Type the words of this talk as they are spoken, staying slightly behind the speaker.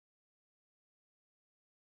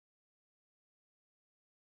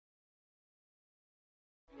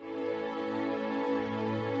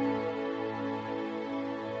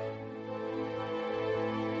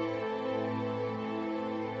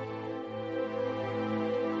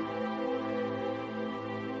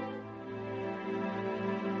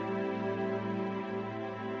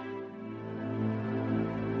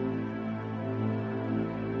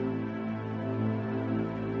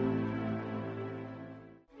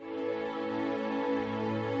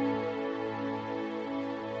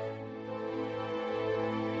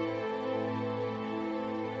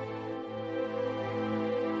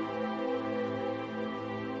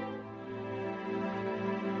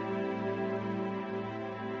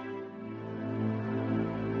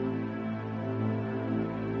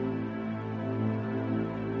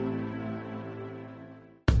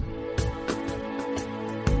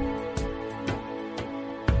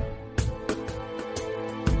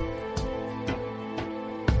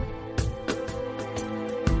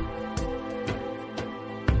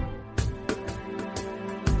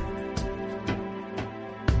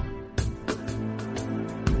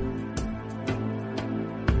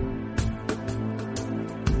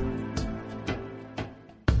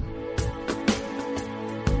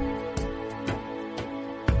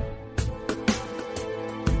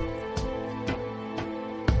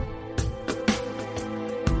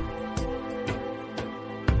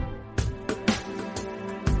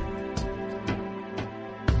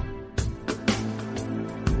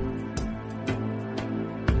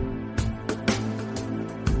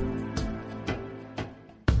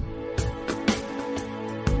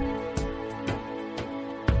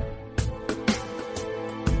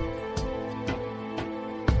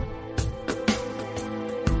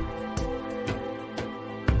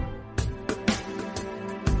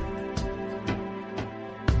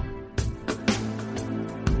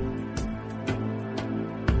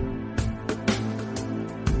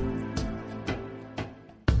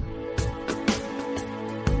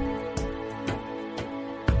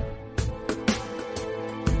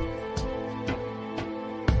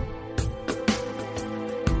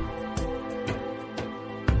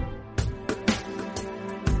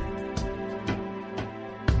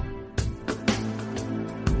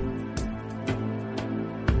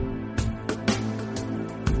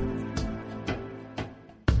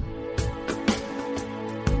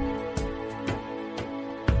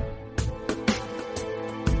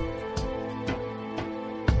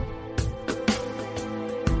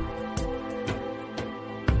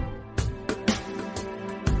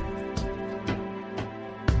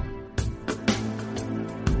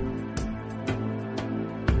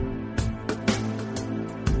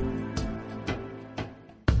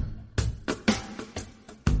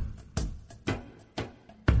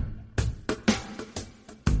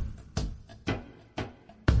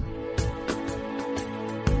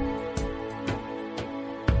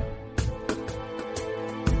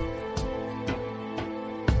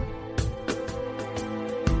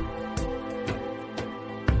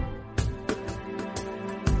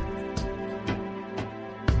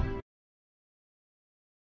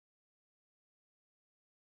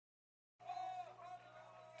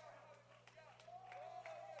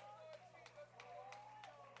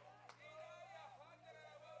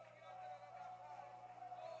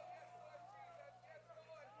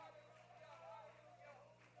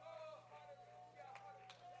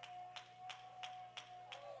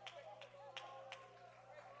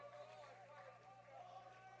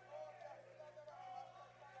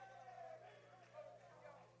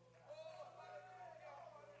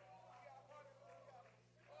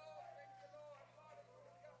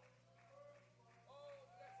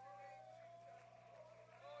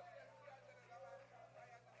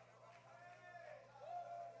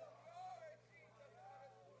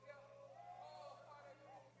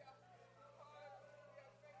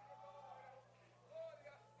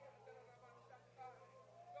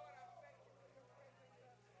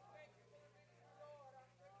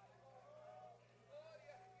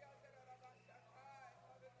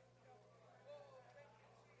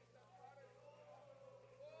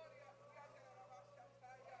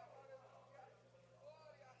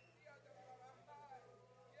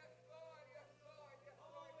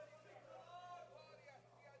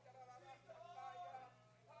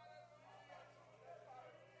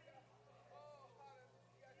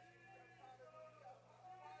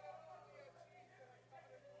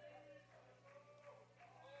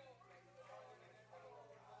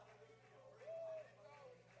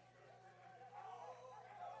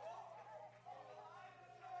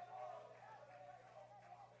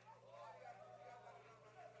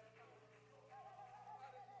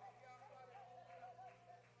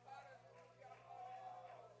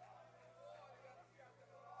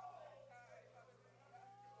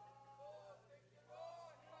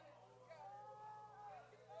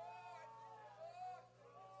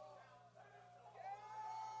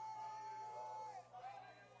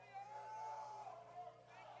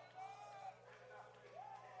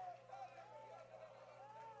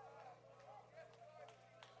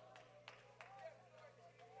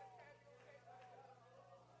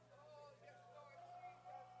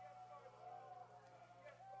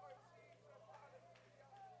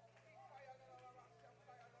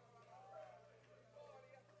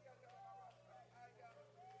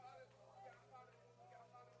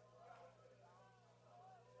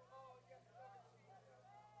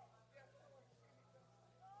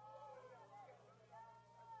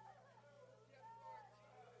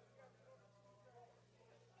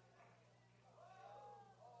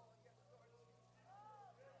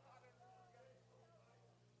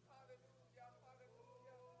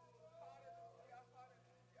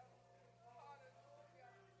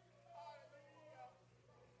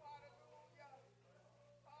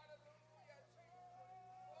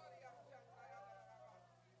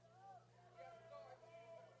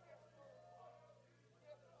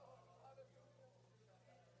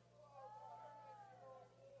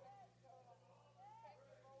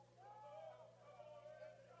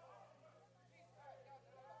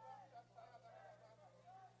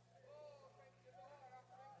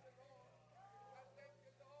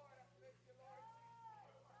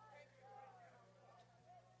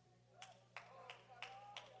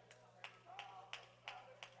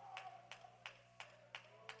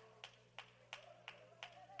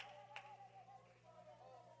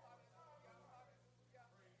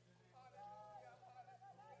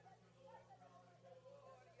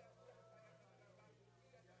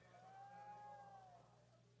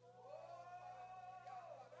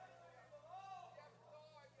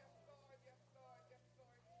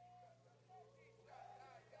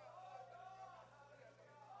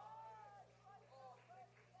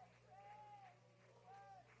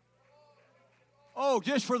Oh,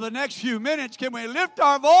 just for the next few minutes, can we lift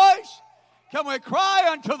our voice? Can we cry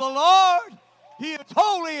unto the Lord? He is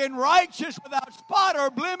holy and righteous without spot or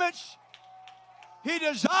blemish. He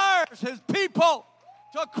desires His people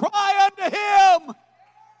to cry unto Him.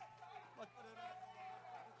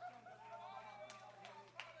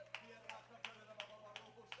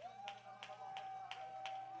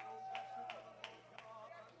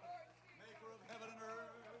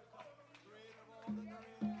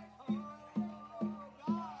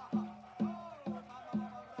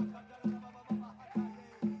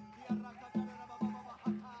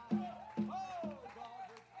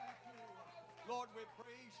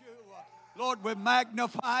 Lord, we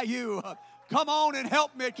magnify you. Come on and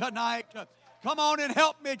help me tonight. Come on and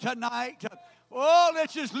help me tonight. Oh,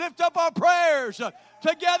 let's just lift up our prayers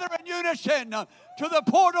together in unison to the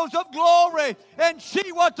portals of glory and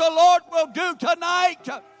see what the Lord will do tonight.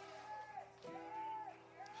 Oh,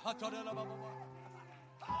 my God,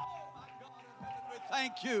 we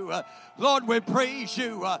thank you. Lord, we praise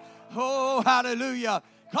you. Oh, hallelujah.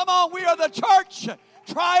 Come on, we are the church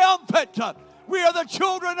triumphant. We are the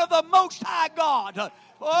children of the Most High God.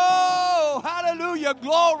 Oh, hallelujah.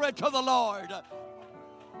 Glory to the Lord.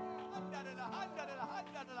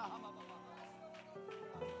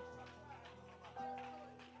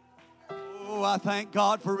 Oh, I thank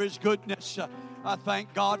God for His goodness. I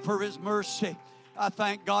thank God for His mercy. I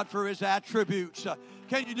thank God for His attributes.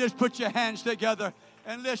 Can you just put your hands together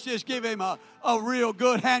and let's just give Him a real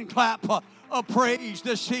good hand clap of praise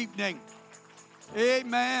this evening.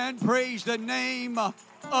 Amen. Praise the name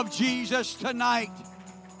of Jesus tonight.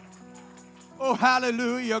 Oh,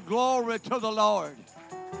 hallelujah. Glory to the Lord.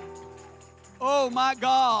 Oh, my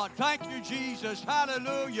God. Thank you, Jesus.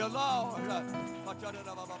 Hallelujah, Lord.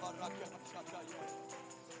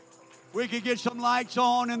 We could get some lights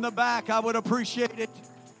on in the back. I would appreciate it.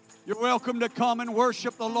 You're welcome to come and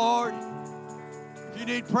worship the Lord. If you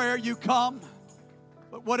need prayer, you come.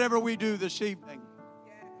 But whatever we do this evening,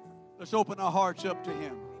 let's open our hearts up to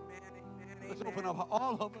Him. Let's open up,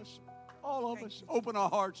 all of us, open our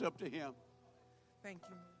hearts up to Him. Thank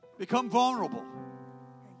you. Become vulnerable. Thank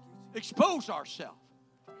you. Expose ourselves.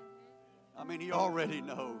 I mean, He already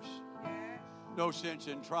knows. No sense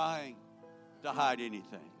in trying to hide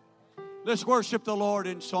anything. Let's worship the Lord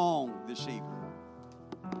in song this evening.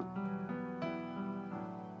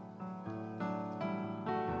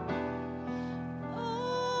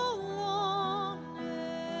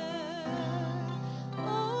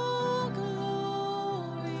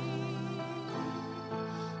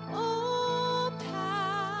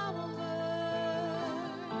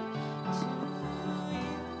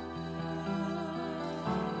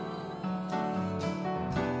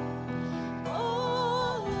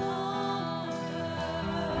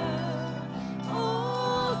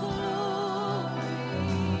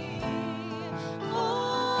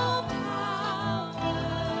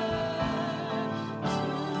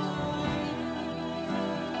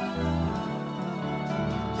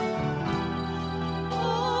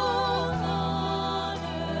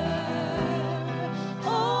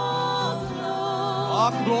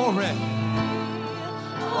 Glory,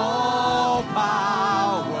 all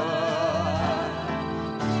power.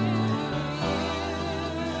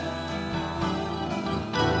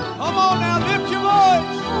 Come on now, lift your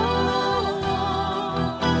voice.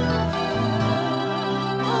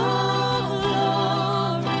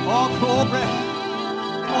 All glory,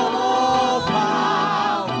 all power.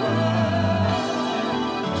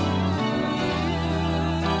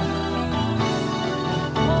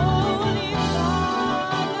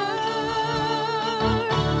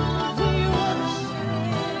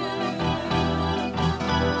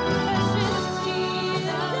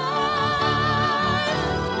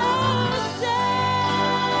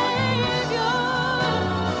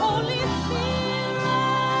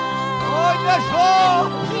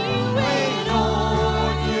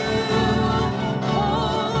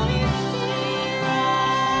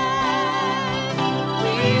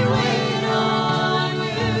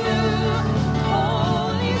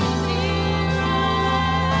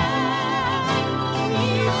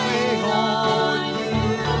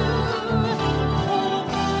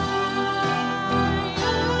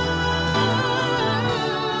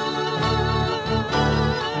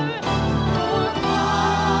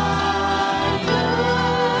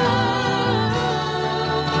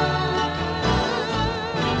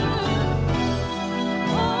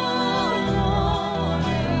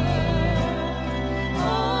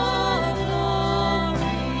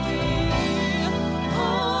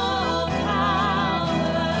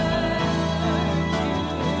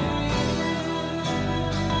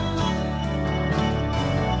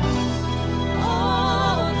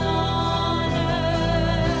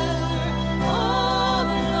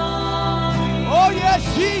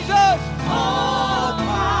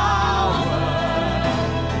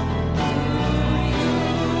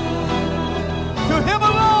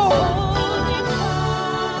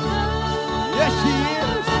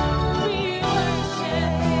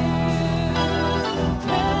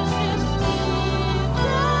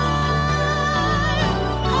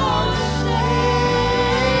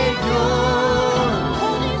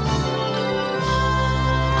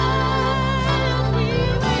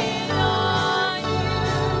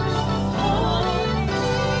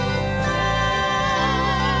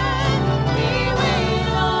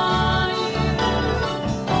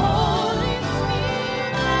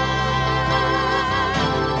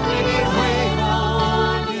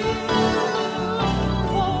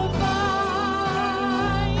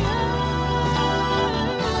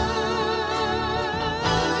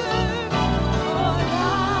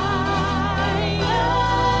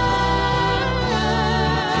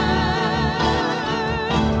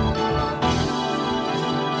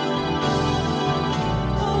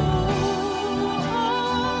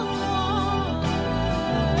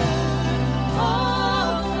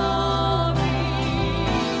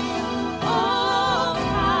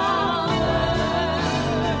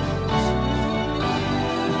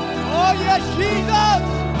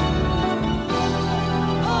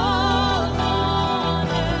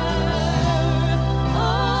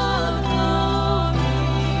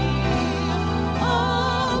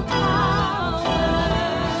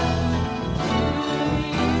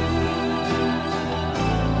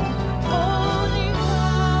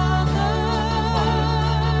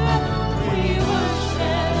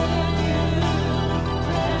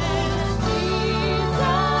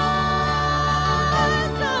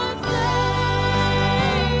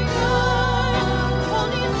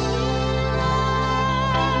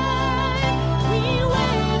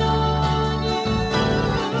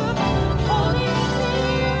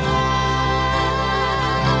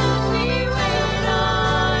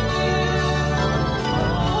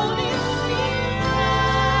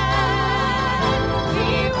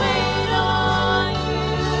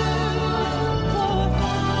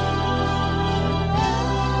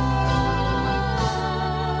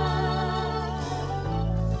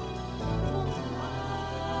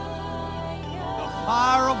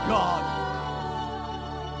 fire of God,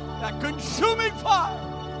 that consuming fire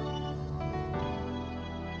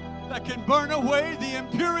that can burn away the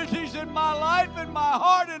impurities in my life, in my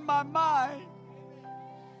heart, in my mind.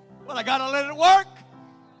 Well, I got to let it work.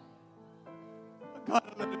 I got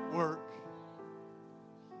to let it work.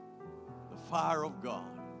 The fire of God.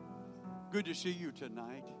 Good to see you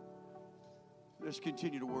tonight. Let's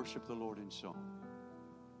continue to worship the Lord in song.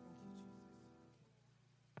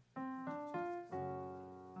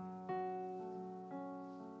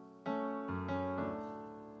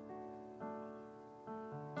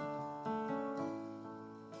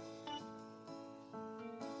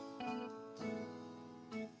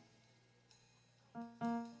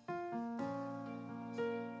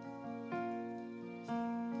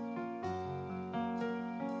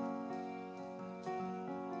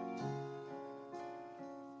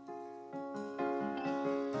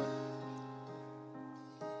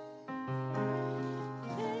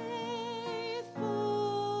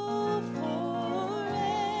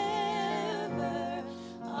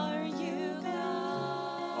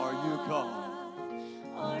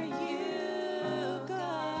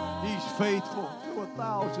 Faithful to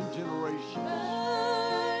 1,000 generations.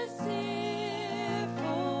 Merciful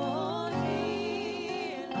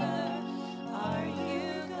healer, are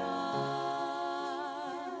you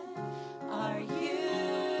God? Are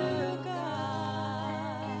you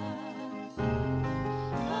God?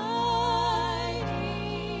 Mighty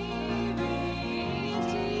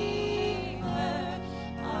Redeemer,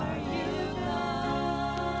 are you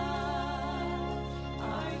God?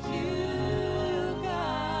 Are you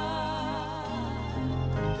God?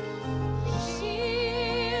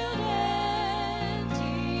 Shield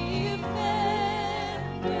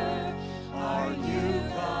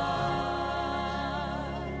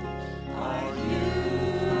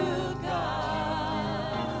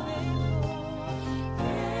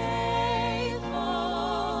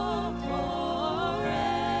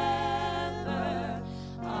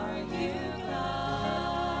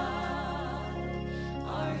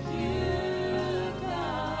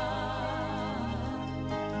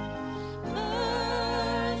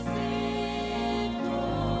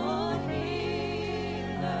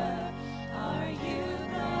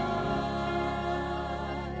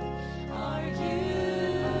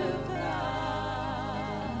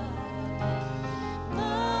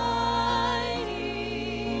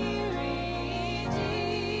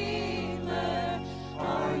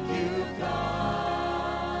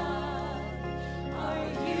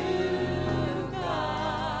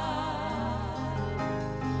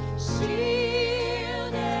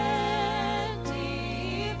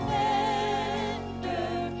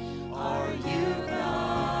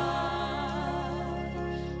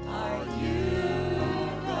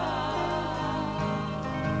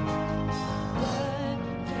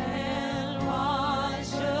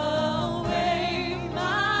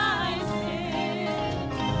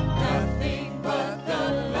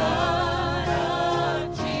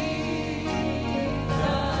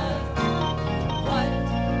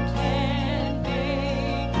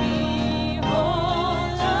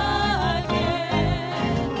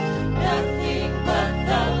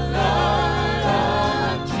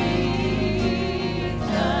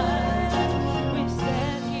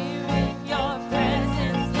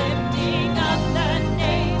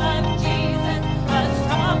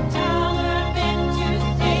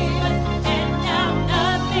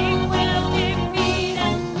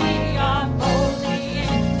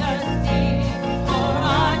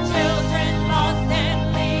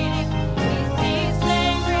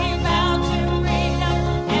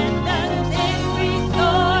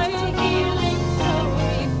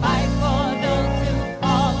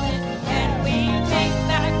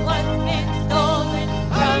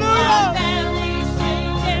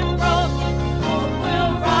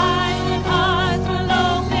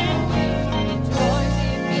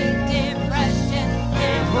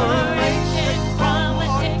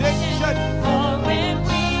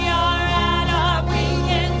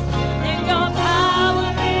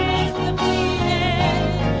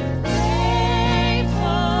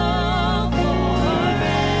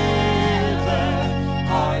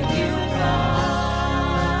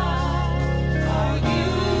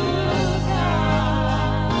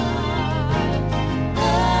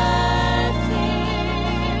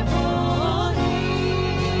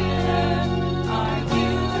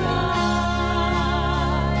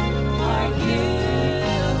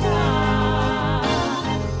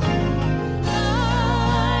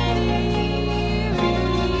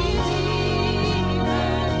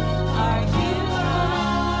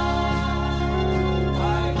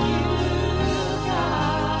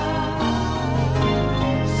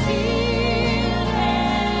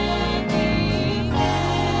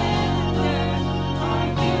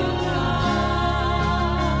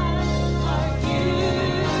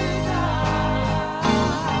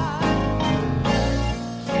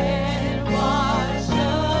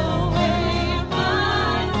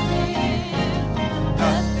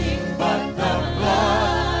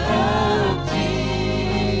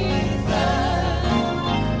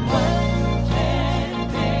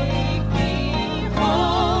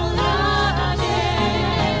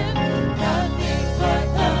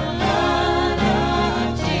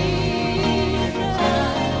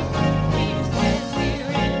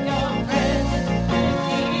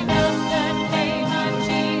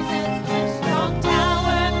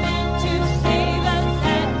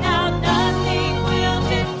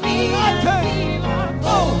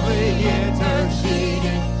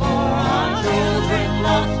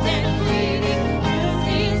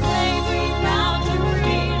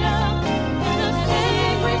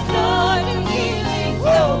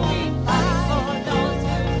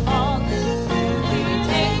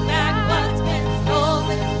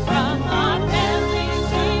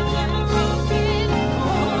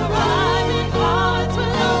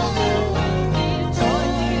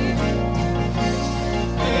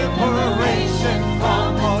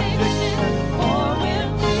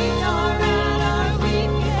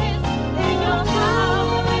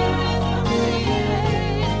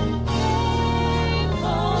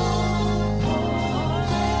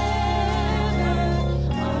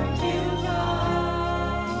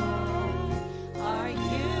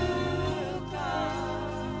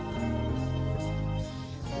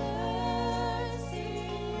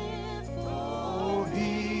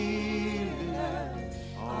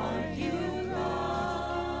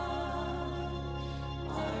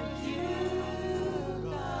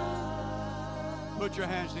put your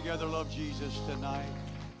hands together, love Jesus tonight.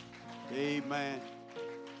 Amen.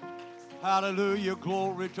 Hallelujah.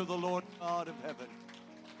 Glory to the Lord God of heaven.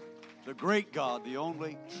 The great God, the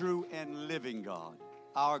only true and living God.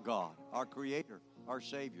 Our God, our Creator, our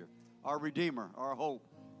Savior, our Redeemer, our hope,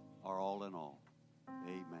 our all in all.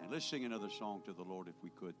 Amen. Let's sing another song to the Lord if we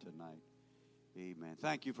could tonight. Amen.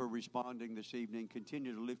 Thank you for responding this evening.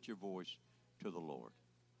 Continue to lift your voice to the Lord.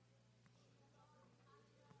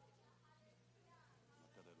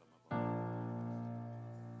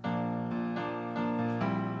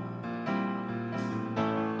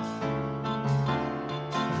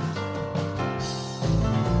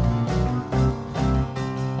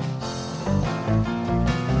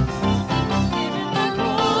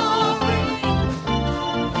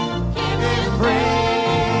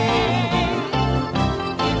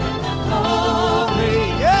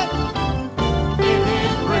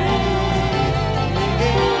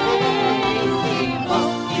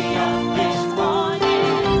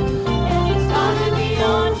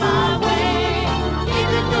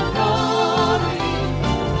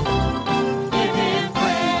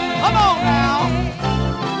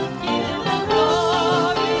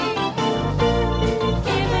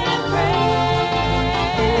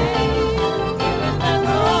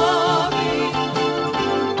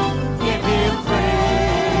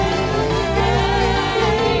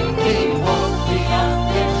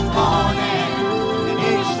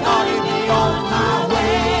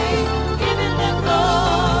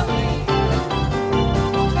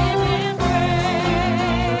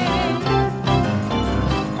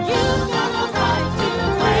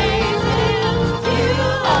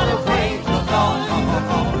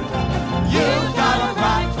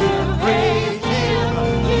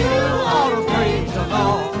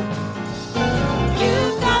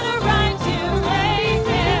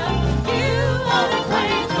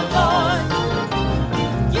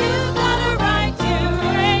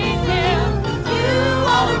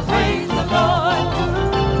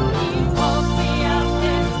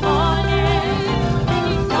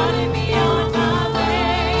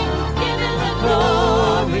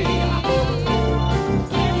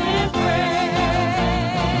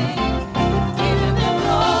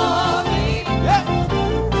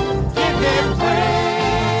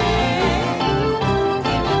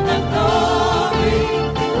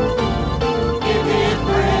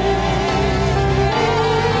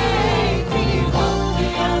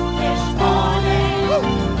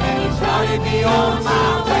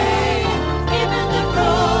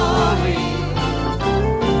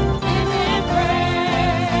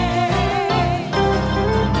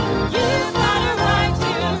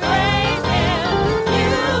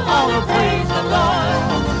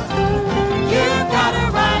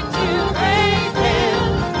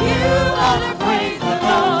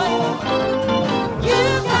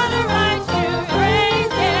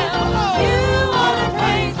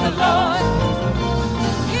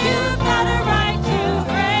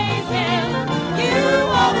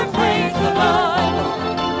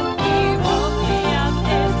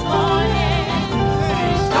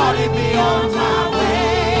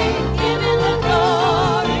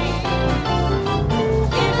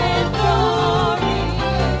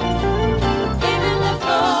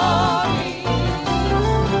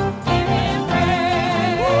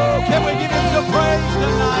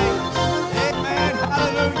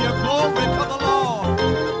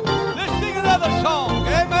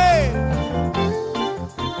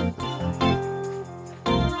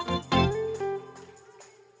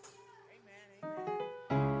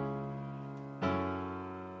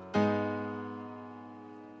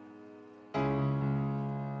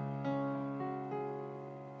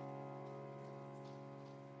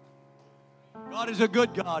 God is a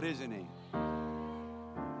good God, isn't He?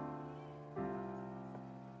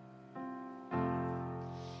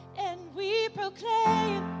 And we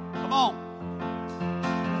proclaim, Come on.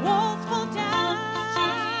 walls fall down in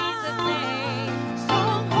Jesus' name,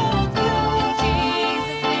 strongholds fall in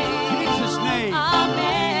Jesus' name. Jesus' name.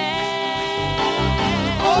 Amen.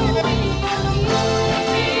 Oh, yeah. In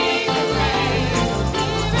Jesus' name,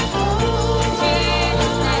 miracles in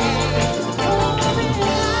Jesus' name, glory in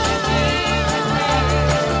Jesus'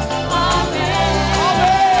 name. Amen.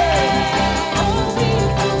 Oh, we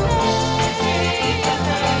proclaim Jesus'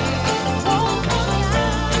 name, walls fall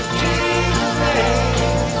down.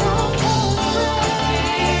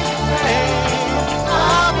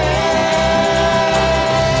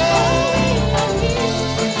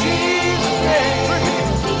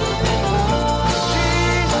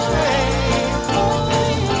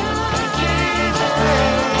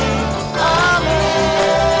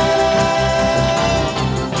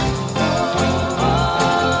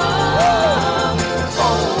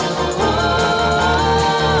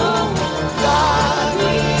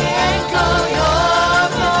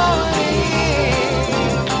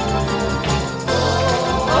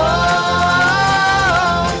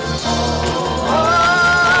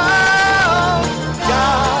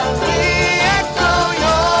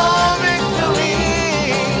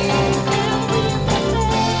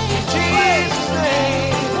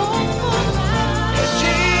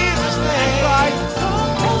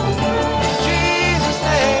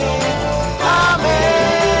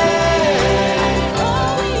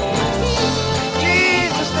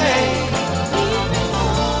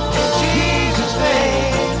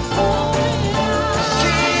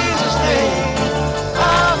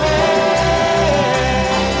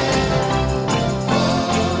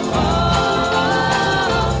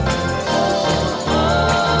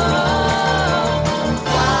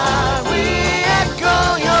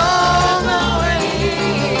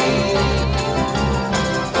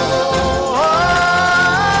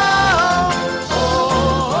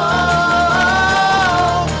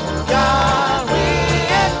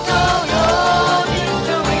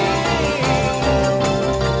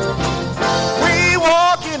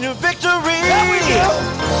 you victory. Yeah, we do.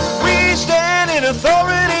 We stand in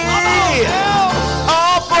authority. Come on,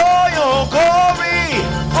 All for your glory,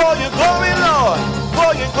 Lord,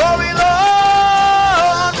 for your glory,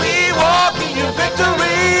 Lord. We walk in your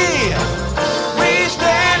victory. We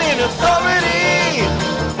stand in authority.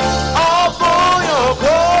 All for your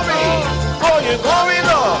glory,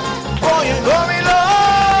 Lord, for your glory,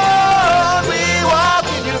 Lord. We walk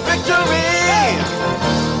in your victory.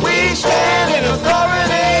 We stand in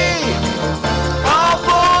authority. All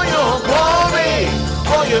for your glory,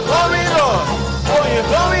 Lord, for your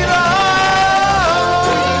glory, Lord.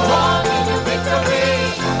 We walk in your victory.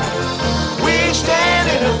 We stand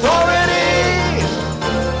in authority.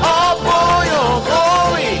 All for your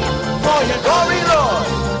glory, Lord,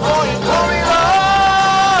 for your glory,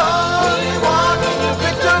 Lord. We walk in your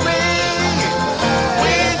victory.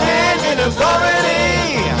 We stand in authority.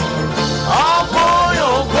 All for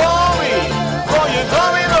your glory,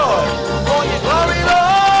 Lord, for your glory, Lord.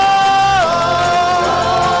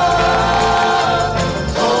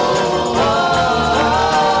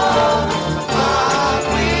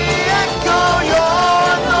 We echo your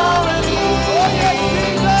authority.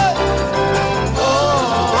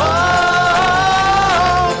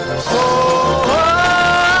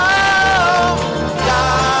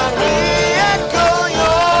 God, we echo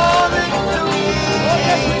your victory.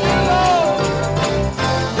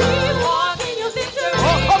 We walk in your victory.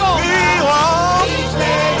 come on. We walk We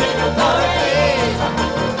stand in authority.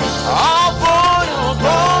 all for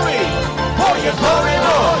your glory,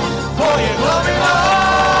 Lord, for your glory,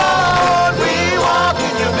 Lord. We walk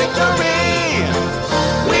in your victory.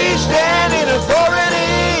 We stand in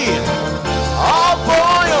authority. All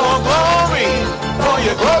for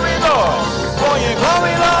your glory, Lord, for your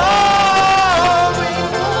glory, Lord.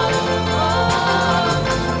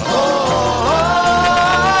 Oh,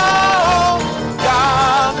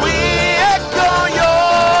 God, we echo your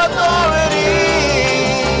authority.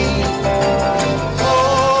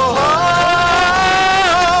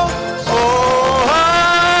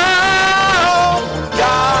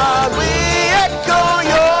 God, we echo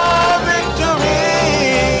your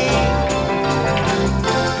victory.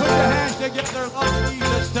 Put your hands together, love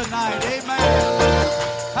Jesus tonight. Amen.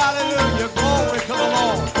 Hallelujah. Glory to the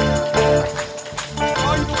Lord.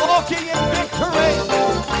 Are you walking in victory?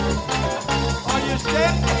 Are you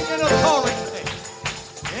standing in authority?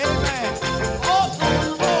 Amen. All for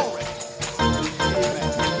His glory.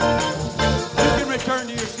 Amen. You can return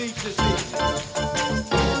to your seats this evening.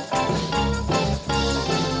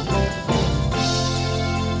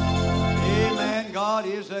 Amen. God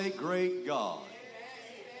is a great God.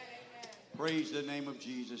 Praise the name of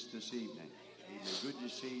Jesus this evening. Amen. Good to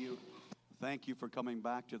see you. Thank you for coming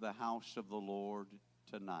back to the house of the Lord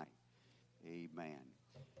tonight. Amen.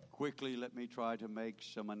 Quickly, let me try to make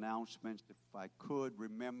some announcements. If I could,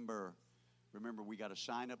 remember we got a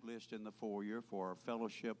sign-up list in the foyer for our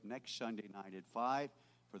fellowship next Sunday night at 5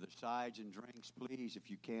 for the sides and drinks. Please, if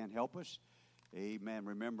you can, help us. Amen.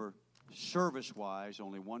 Remember, service-wise,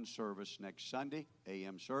 only one service next Sunday,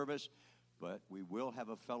 a.m. service, but we will have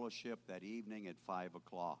a fellowship that evening at 5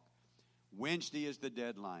 o'clock. Wednesday is the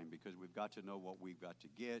deadline because we've got to know what we've got to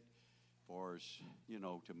get for us,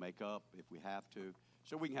 to make up if we have to,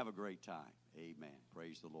 so we can have a great time. Amen.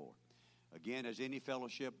 Praise the Lord. Again, as any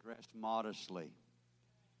fellowship, dress modestly.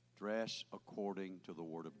 Dress according to the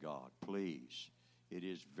Word of God. Please. It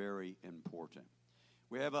is very important.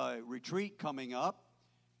 We have a retreat coming up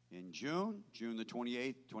in June the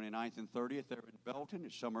 28th, 29th, and 30th there in Belton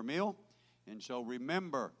at Summer Mill. And so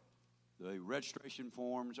remember, the registration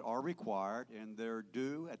forms are required, and they're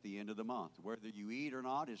due at the end of the month. Whether you eat or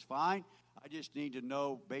not is fine. I just need to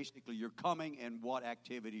know basically you're coming and what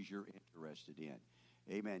activities you're interested in.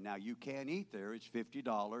 Amen. Now, you can eat there. It's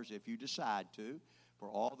 $50 if you decide to for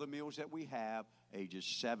all the meals that we have, ages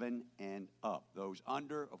 7 and up. Those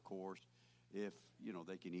under, of course, if,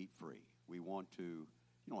 they can eat free. We want to,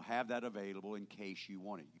 have that available in case you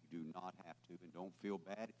want it. You do not have to, and don't feel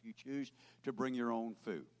bad if you choose to bring your own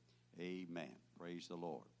food. Amen. Praise the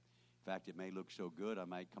Lord. In fact, it may look so good, I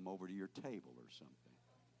might come over to your table or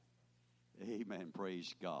something. Amen.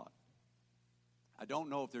 Praise God. I don't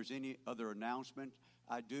know if there's any other announcement.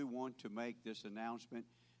 I do want to make this announcement.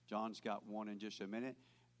 John's got one in just a minute.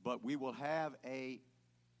 But we will have a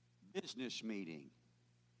business meeting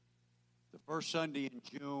the first Sunday in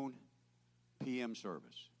June, p.m.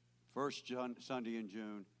 service. First Sunday in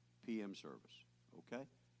June, p.m. service. Okay?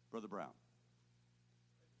 Brother Brown.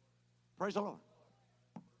 Praise the Lord.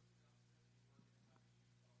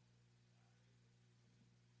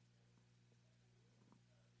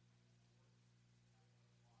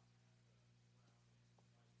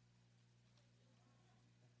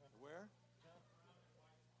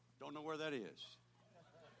 don't know where that is.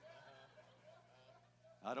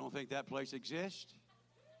 I don't think that place exists.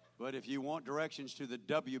 But if you want directions to the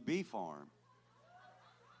WB farm,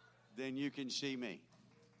 then you can see me.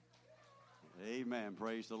 Amen.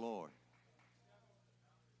 Praise the Lord.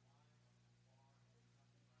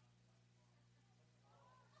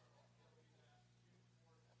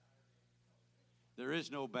 There is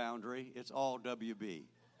no boundary. It's all WB.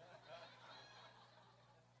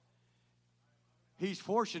 He's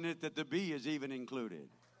fortunate that the B is even included.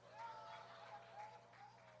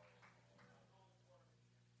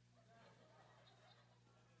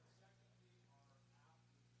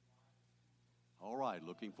 All right,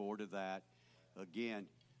 looking forward to that. Again,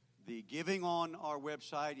 the giving on our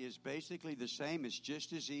website is basically the same. It's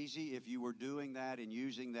just as easy if you were doing that and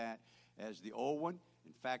using that as the old one.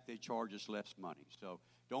 In fact, they charge us less money. So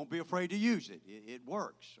don't be afraid to use it. It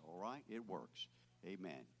works, all right? It works.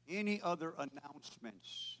 Amen. Any other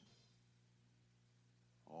announcements?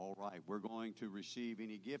 All right, we're going to receive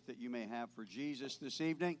any gift that you may have for Jesus this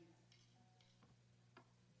evening.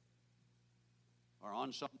 Our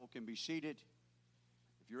ensemble can be seated.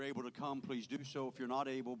 If you're able to come, please do so. If you're not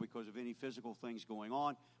able because of any physical things going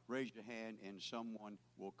on, raise your hand and someone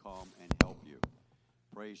will come and help you.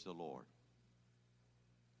 Praise the Lord.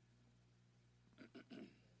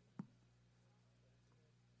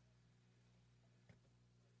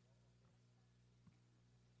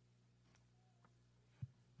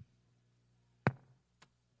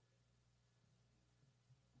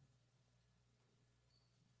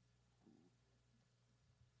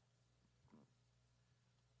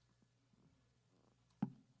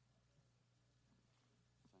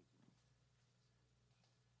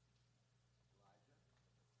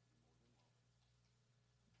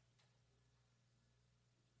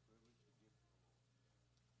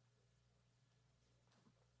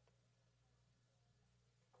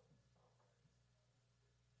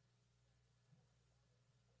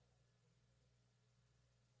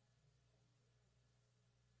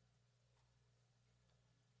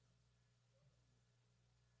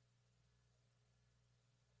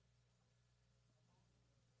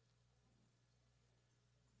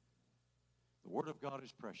 The Word of God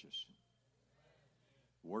is precious.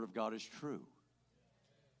 The Word of God is true.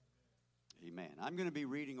 Amen. I'm going to be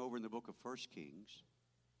reading over in the book of 1 Kings,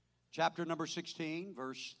 chapter number 16,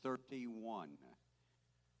 verse 31.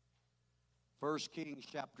 1 Kings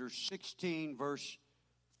chapter 16, verse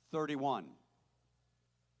 31.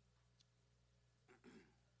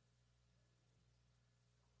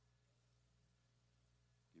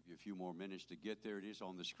 Give you a few more minutes to get there. It is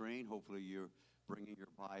on the screen. Hopefully you're bringing your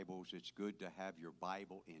Bibles. It's good to have your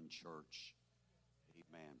Bible in church.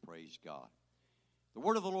 Amen. Praise God. The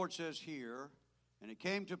word of the Lord says here, and it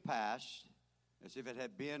came to pass, as if it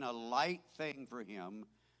had been a light thing for him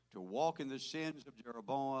to walk in the sins of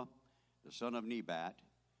Jeroboam, the son of Nebat,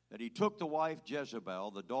 that he took the wife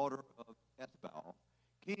Jezebel, the daughter of Ethbaal,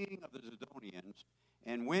 king of the Zidonians,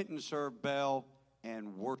 and went and served Baal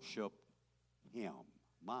and worshiped him.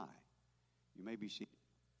 My, you may be seated.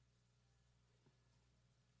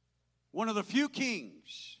 One of the few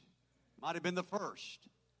kings, might have been the first,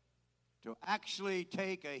 to actually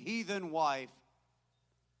take a heathen wife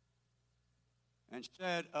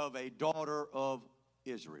instead of a daughter of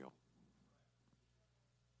Israel.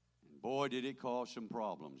 And boy, did it cause some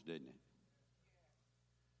problems, didn't it?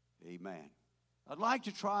 Amen. I'd like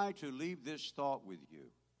to try to leave this thought with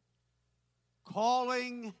you.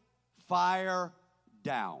 Calling fire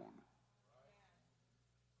down.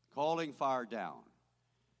 Calling fire down.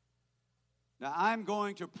 Now, I'm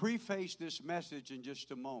going to preface this message in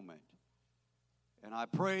just a moment, and I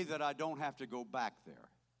pray that I don't have to go back there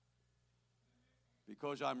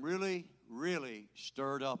because I'm really, really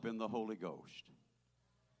stirred up in the Holy Ghost.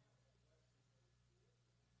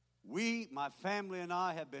 We, my family and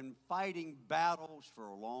I, have been fighting battles for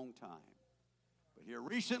a long time, but here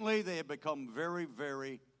recently they have become very,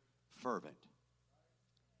 very fervent.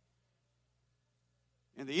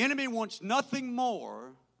 And the enemy wants nothing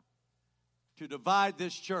more to divide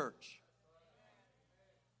this church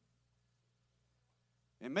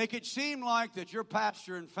and make it seem like that your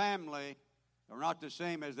pastor and family are not the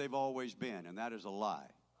same as they've always been, and that is a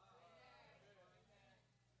lie.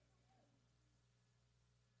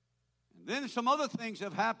 And then some other things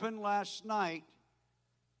have happened last night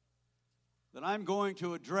that I'm going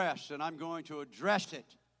to address, and I'm going to address it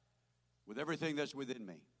with everything that's within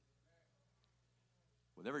me.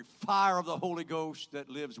 With every fire of the Holy Ghost that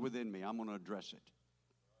lives within me, I'm going to address it.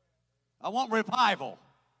 I want revival.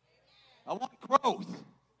 I want growth.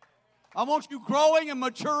 I want you growing and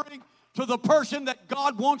maturing to the person that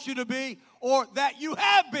God wants you to be or that you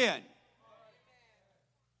have been.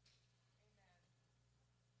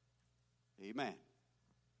 Amen.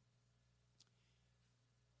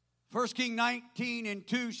 1 Kings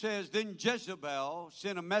 19:2 says, Then Jezebel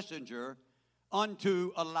sent a messenger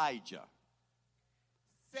unto Elijah,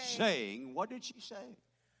 saying, what did she say?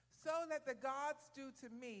 So let the gods do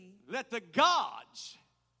to me. Let the gods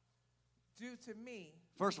Do to me.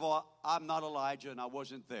 First of all, I'm not Elijah and I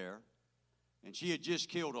wasn't there. And she had just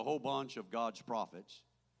killed a whole bunch of God's prophets.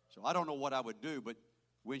 So I don't know what I would do, but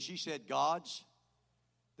when she said gods,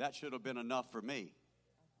 that should have been enough for me.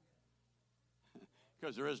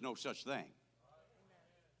 Because there is no such thing.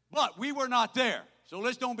 But we were not there. So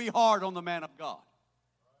let's don't be hard on the man of God.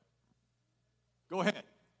 Go ahead.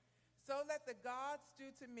 So let the gods do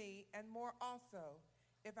to me, and more also,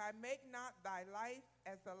 if I make not thy life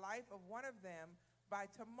as the life of one of them by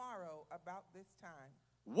tomorrow about this time.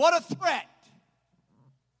 What a threat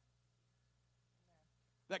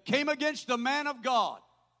that came against the man of God.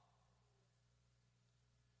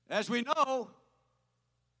 As we know,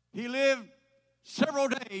 he lived several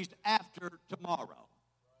days after tomorrow.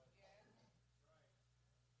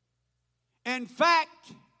 In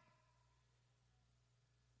fact,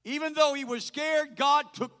 even though he was scared,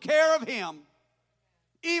 God took care of him,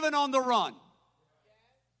 even on the run.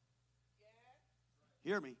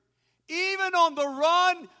 Hear me. Even on the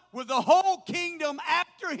run, with the whole kingdom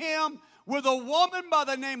after him, with a woman by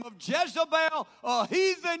the name of Jezebel, a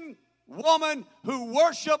heathen woman who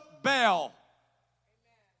worshiped Baal.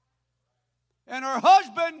 And her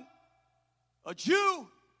husband, a Jew,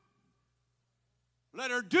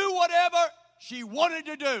 let her do whatever she wanted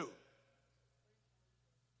to do.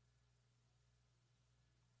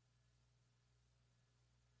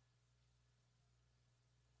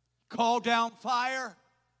 Called down fire.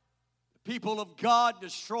 The people of God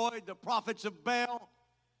destroyed the prophets of Baal.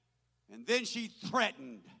 And then she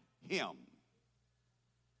threatened him.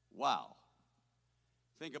 Wow.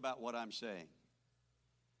 Think about what I'm saying.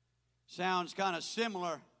 Sounds kind of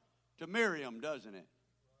similar to Miriam, doesn't it?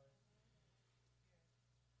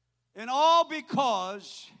 And all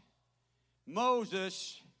because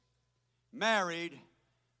Moses married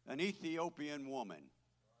an Ethiopian woman.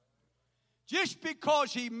 Just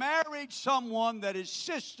because he married someone that his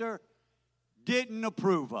sister didn't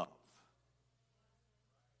approve of.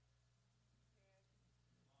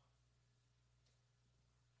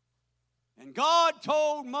 And God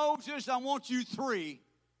told Moses, I want you three,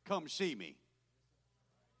 come see me.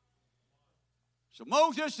 So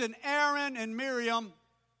Moses and Aaron and Miriam,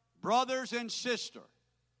 brothers and sister.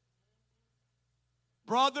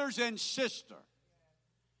 Brothers and sister.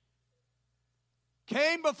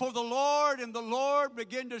 Came before the Lord, and the Lord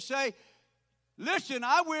began to say, listen,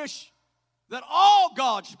 I wish that all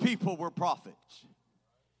God's people were prophets.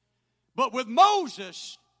 But with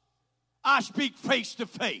Moses, I speak face to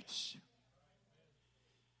face.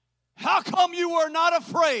 How come you were not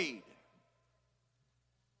afraid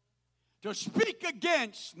to speak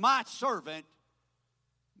against my servant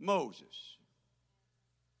Moses?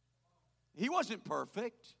 He wasn't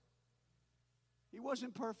perfect. He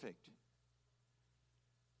wasn't perfect.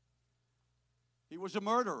 He was a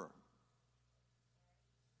murderer.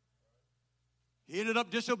 He ended up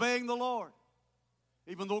disobeying the Lord,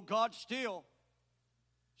 even though God still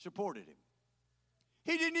supported him.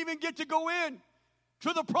 He didn't even get to go in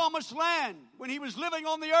to the promised land when he was living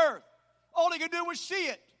on the earth. All he could do was see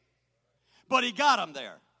it. But he got him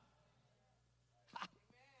there.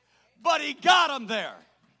 But he got him there.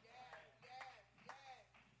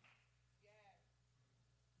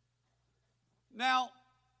 Now,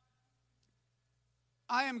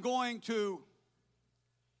 I am going to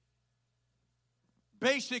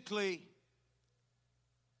basically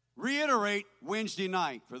reiterate Wednesday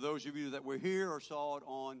night. For those of you that were here or saw it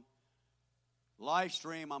on live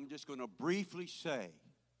stream, I'm just going to briefly say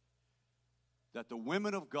that the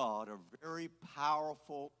women of God are very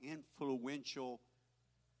powerful, influential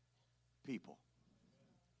people.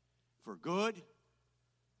 For good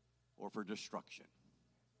or for destruction.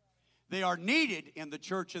 They are needed in the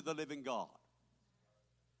church of the living God.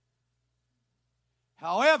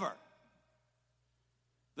 However,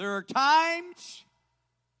 there are times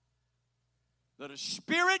that a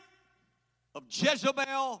spirit of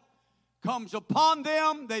Jezebel comes upon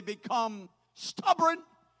them. They become stubborn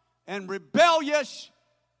and rebellious,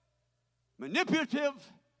 manipulative,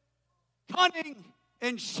 cunning,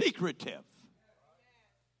 and secretive.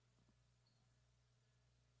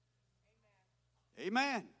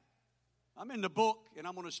 Amen. I'm in the book, and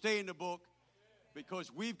I'm going to stay in the book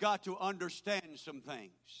because we've got to understand some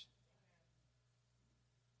things.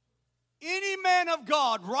 any man of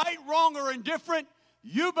God, right, wrong, or indifferent,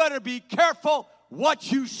 you better be careful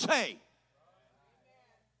what you say.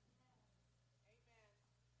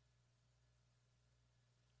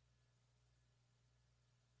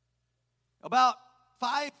 About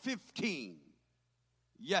 5:15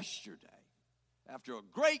 yesterday, after a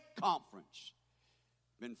great conference,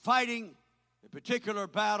 been fighting a particular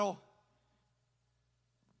battle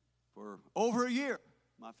for over a year,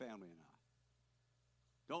 my family and I.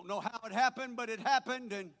 Don't know how it happened, but it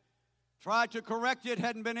happened, and tried to correct it,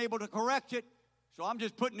 hadn't been able to correct it, so I'm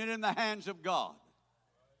just putting it in the hands of God.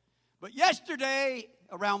 But yesterday,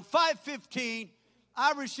 around 5:15,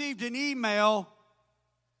 I received an email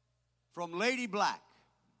from Lady Black.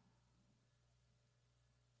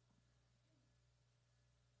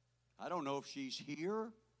 I don't know if she's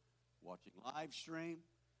here, watching live stream.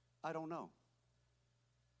 I don't know.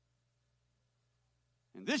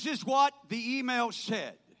 And this is what the email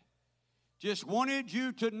said. Just wanted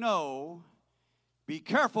you to know, be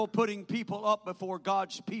careful putting people up before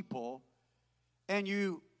God's people, and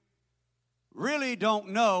you really don't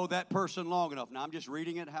know that person long enough. Now, I'm just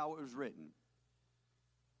reading it how it was written.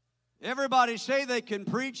 Everybody say they can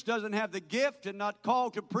preach, doesn't have the gift and not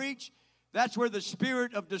called to preach. That's where the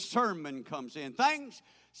spirit of discernment comes in. Things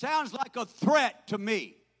sounds like a threat to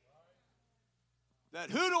me. That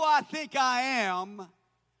who do I think I am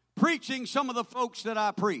preaching some of the folks that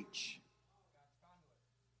I preach?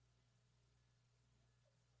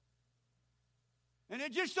 And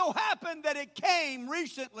it just so happened that it came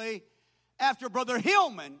recently after Brother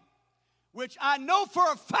Hillman, which I know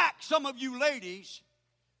for a fact some of you ladies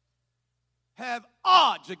have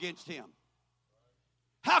odds against him.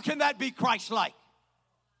 How can that be Christ-like?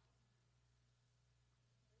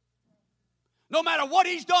 No matter what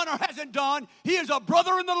he's done or hasn't done, he is a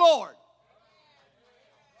brother in the Lord.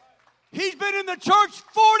 He's been in the church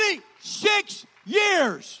 46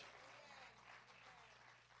 years.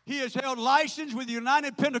 He has held license with the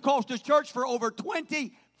United Pentecostal Church for over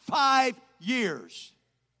 25 years.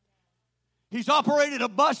 He's operated a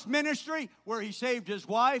bus ministry where he saved his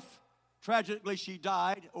wife. Tragically, she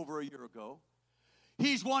died over a year ago.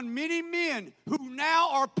 He's won many men who now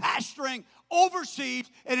are pastoring overseas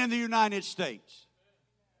and in the United States.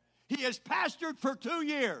 He has pastored for 2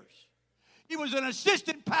 years. He was an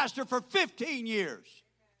assistant pastor for 15 years.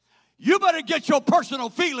 You better get your personal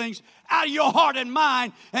feelings out of your heart and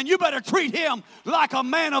mind, and you better treat him like a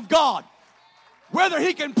man of God. Whether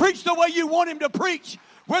he can preach the way you want him to preach,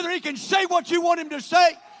 whether he can say what you want him to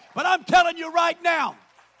say, but I'm telling you right now,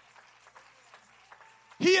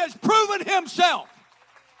 he has proven himself.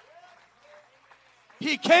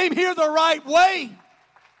 He came here the right way.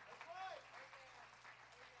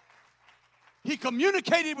 He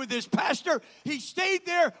communicated with his pastor. He stayed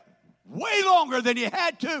there way longer than he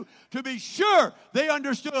had to be sure they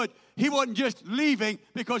understood he wasn't just leaving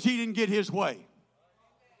because he didn't get his way.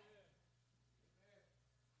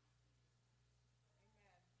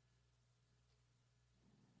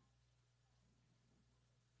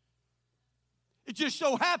 It just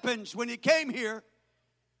so happens when he came here,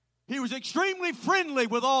 he was extremely friendly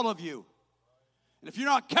with all of you. And if you're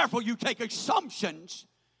not careful, you take assumptions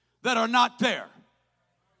that are not there.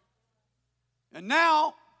 And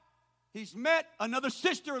now he's met another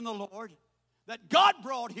sister in the Lord that God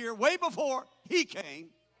brought here way before he came,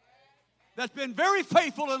 that's been very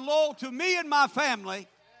faithful and loyal to me and my family,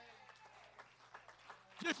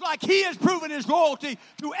 just like he has proven his loyalty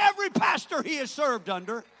to every pastor he has served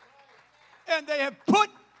under. And they have put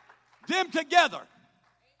them together.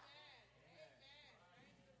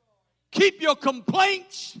 Keep your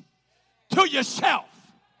complaints to yourself.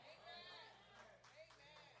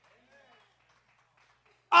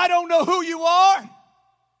 I don't know who you are.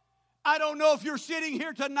 I don't know if you're sitting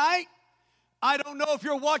here tonight. I don't know if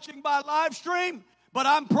you're watching by live stream. But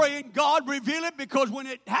I'm praying God reveal it, because when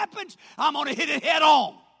it happens, I'm going to hit it head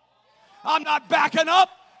on. I'm not backing up.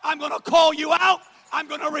 I'm going to call you out. I'm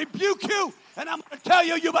going to rebuke you. And I'm going to tell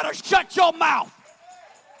you, you better shut your mouth.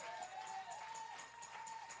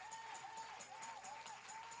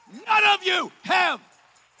 None of you have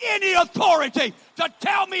any authority to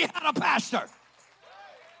tell me how to pastor.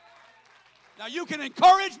 Now, you can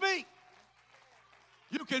encourage me.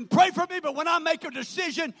 You can pray for me. But when I make a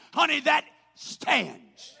decision, honey, that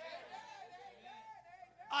stands.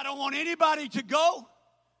 I don't want anybody to go.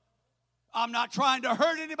 I'm not trying to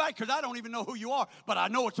hurt anybody, because I don't even know who you are. But I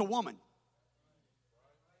know it's a woman.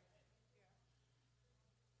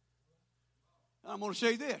 I'm going to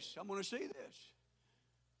say this.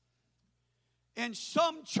 In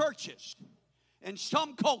some churches, in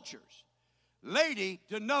some cultures, lady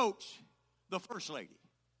denotes the first lady.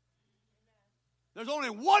 There's only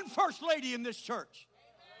one first lady in this church,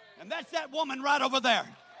 and that's that woman right over there.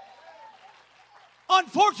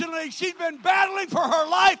 Unfortunately, she's been battling for her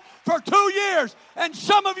life for 2 years. And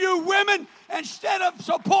some of you women, instead of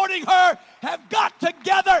supporting her, have got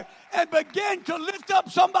together and begin to lift up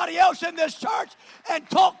somebody else in this church and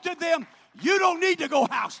talk to them. You don't need to go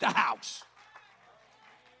house to house.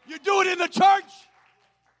 You do it in the church.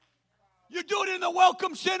 You do it in the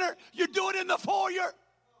welcome center. You do it in the foyer.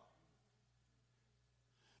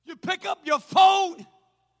 You pick up your phone.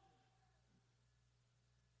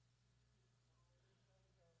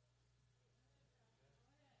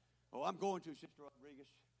 Oh, I'm going to, Sister Rodriguez,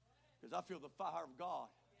 because I feel the fire of God.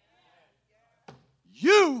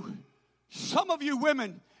 Some of you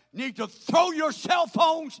women, need to throw your cell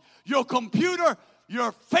phones, your computer,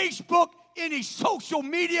 your Facebook, any social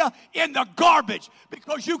media in the garbage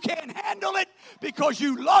because you can't handle it, because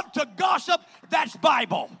you love to gossip. That's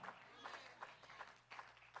Bible.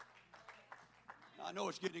 I know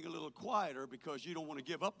it's getting a little quieter because you don't want to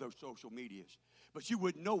give up those social medias, but you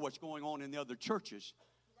wouldn't know what's going on in the other churches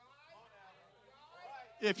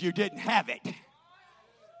if you didn't have it.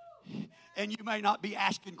 And you may not be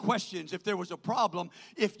asking questions if there was a problem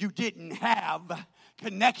if you didn't have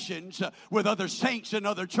connections with other saints and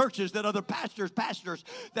other churches, that other pastors,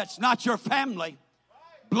 that's not your family,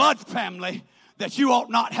 blood family, that you ought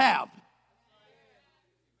not have.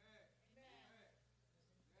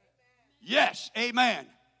 Yes, amen.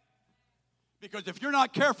 Because if you're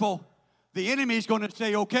not careful, the enemy is going to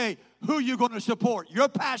say, okay, who are you going to support, your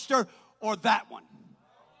pastor or that one?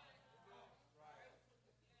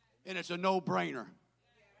 And it's a no-brainer.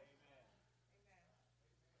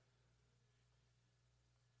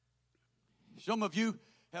 Some of you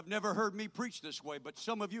have never heard me preach this way, but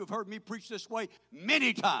some of you have heard me preach this way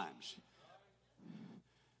many times.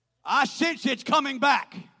 I sense it's coming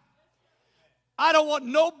back. I don't want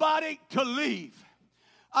nobody to leave.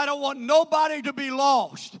 I don't want nobody to be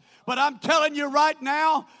lost. But I'm telling you right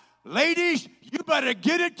now, ladies, you better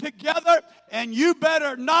get it together, and you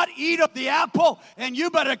better not eat of the apple, and you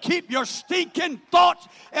better keep your stinking thoughts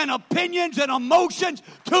and opinions and emotions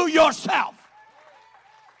to yourself.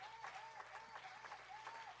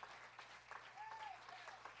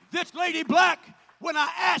 This lady Black, when I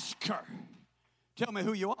ask her, tell me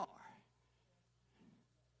who you are,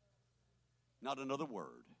 not another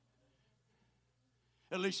word.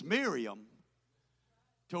 At least Miriam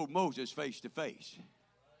told Moses face to face.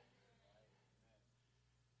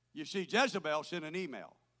 You see, Jezebel sent an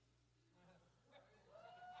email.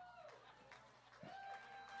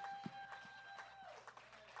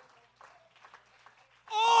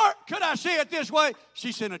 Or, could I say it this way?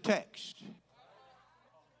 She sent a text.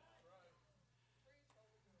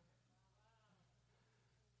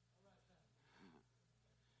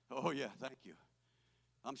 Oh, yeah, thank you.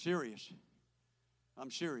 I'm serious.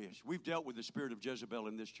 I'm serious. We've dealt with the spirit of Jezebel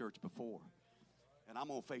in this church before. And I'm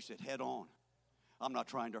going to face it head on. I'm not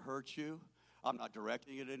trying to hurt you. I'm not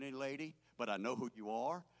directing it at any lady. But I know who you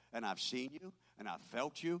are. And I've seen you. And I've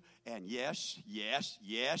felt you. And yes,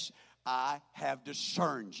 I have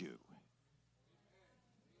discerned you.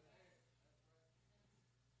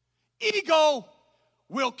 Ego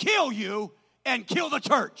will kill you and kill the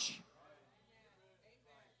church.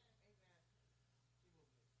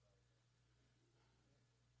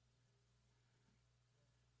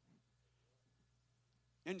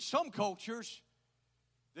 In some cultures,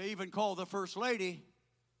 they even call the first lady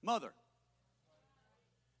mother.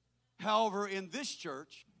 However, in this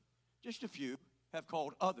church, just a few have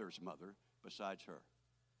called others mother besides her.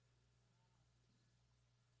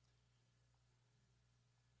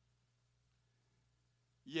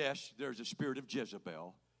 Yes, there's a spirit of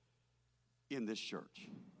Jezebel in this church.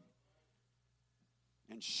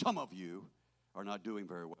 And some of you are not doing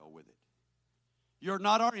very well with it. You're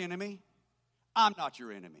not our enemy. I'm not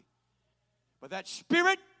your enemy. But that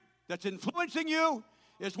spirit that's influencing you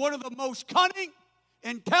is one of the most cunning,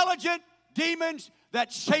 intelligent demons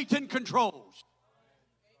that Satan controls.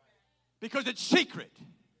 Because it's secret.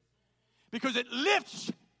 Because it lifts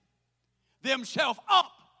themselves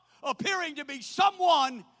up, appearing to be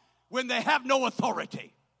someone when they have no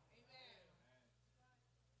authority.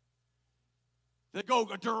 They go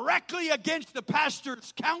directly against the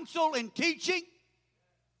pastor's counsel and teaching.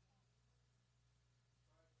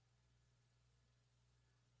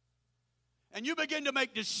 And you begin to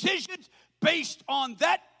make decisions based on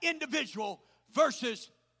that individual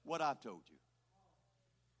versus what I've told you.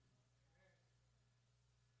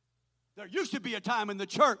 There used to be a time in the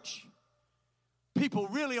church, people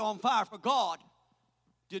really on fire for God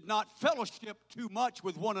did not fellowship too much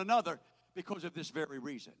with one another because of this very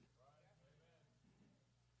reason.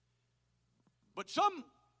 But some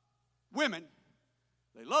women,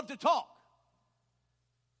 they love to talk.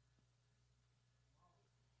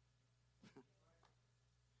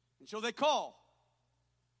 And so they call.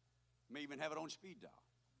 May even have it on speed dial.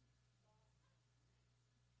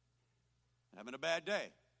 Having a bad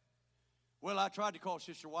day. Well, I tried to call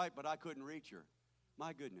Sister White, but I couldn't reach her.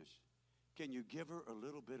 My goodness. Can you give her a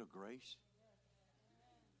little bit of grace?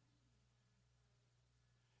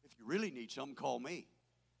 If you really need something, call me.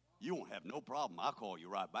 You won't have no problem. I'll call you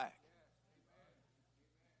right back.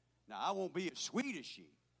 Now, I won't be as sweet as she.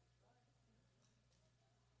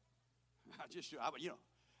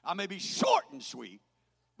 I may be short and sweet,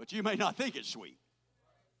 but you may not think it's sweet.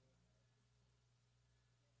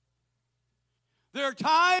 There are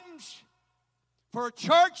times for a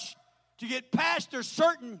church to get past a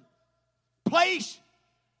certain place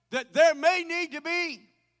that there may need to be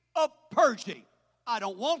a purging. I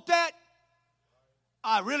don't want that.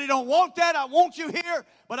 I really don't want that. I want you here.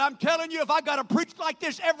 But I'm telling you, if I got to preach like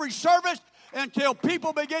this every service until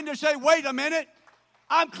people begin to say, wait a minute,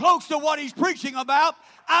 I'm close to what he's preaching about,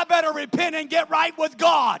 I better repent and get right with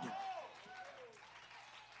God.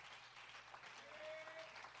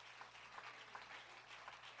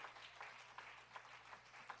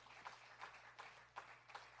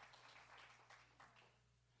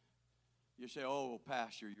 You say, oh,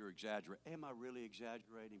 Pastor, you're exaggerating. Am I really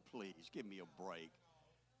exaggerating? Please, give me a break.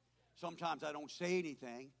 Sometimes I don't say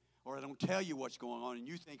anything or I don't tell you what's going on and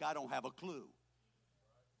you think I don't have a clue.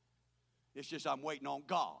 It's just I'm waiting on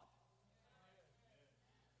God.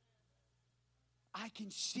 I can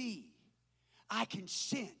see. I can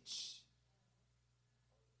sense.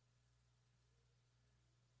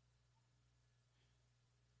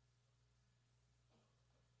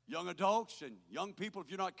 Young adults and young people, if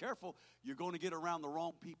you're not careful, you're going to get around the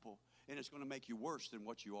wrong people, and it's going to make you worse than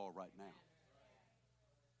what you are right now.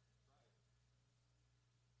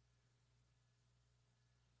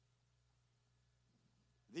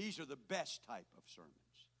 These are the best type of sermons.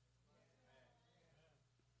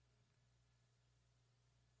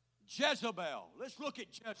 Jezebel. Let's look at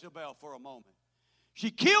Jezebel for a moment.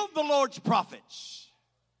 She killed the Lord's prophets.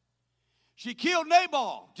 She killed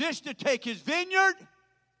Nabal just to take his vineyard.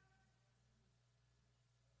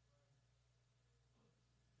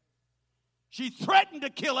 She threatened to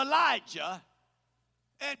kill Elijah,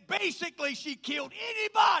 and basically she killed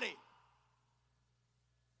anybody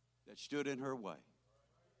that stood in her way.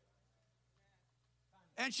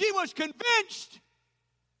 And she was convinced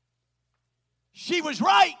she was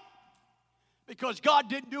right because God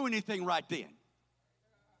didn't do anything right then.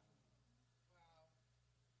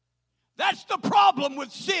 That's the problem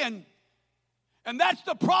with sin, and that's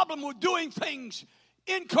the problem with doing things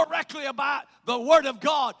incorrectly about the Word of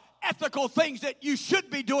God. Ethical things that you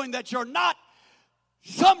should be doing that you're not.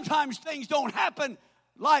 Sometimes things don't happen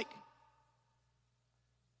like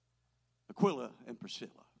Aquila and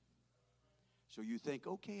Priscilla. So you think,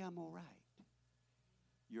 okay, I'm all right.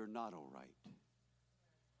 You're not all right.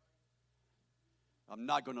 I'm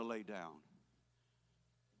not going to lay down.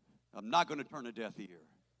 I'm not going to turn a deaf ear.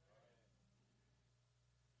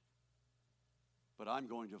 But I'm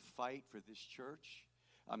going to fight for this church.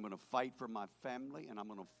 I'm going to fight for my family, and I'm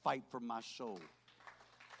going to fight for my soul.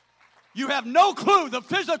 You have no clue the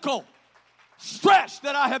physical stress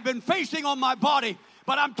that I have been facing on my body,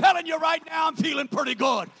 but I'm telling you right now, I'm feeling pretty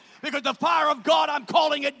good. Because the fire of God, I'm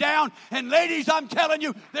calling it down. And ladies, I'm telling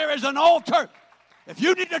you, there is an altar. If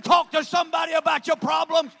you need to talk to somebody about your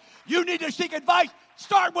problems, you need to seek advice,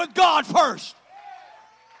 start with God first.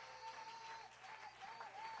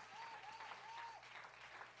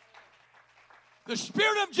 The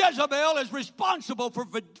spirit of Jezebel is responsible for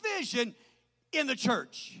division in the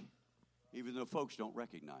church, even though folks don't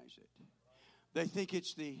recognize it. They think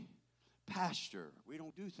it's the pastor. We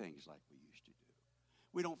don't do things like we used to do.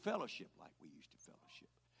 We don't fellowship like we used to fellowship.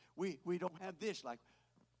 We don't have this like,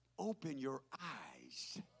 open your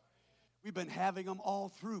eyes. We've been having them all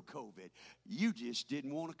through COVID. You just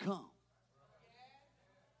didn't want to come.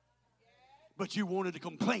 But you wanted to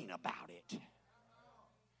complain about it.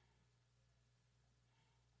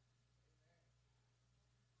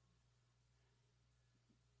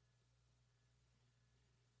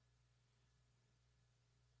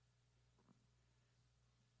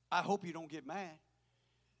 I hope you don't get mad.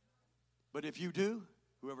 But if you do,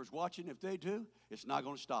 whoever's watching, if they do, it's not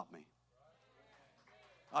going to stop me.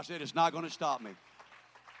 I said it's not going to stop me.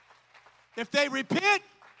 If they repent,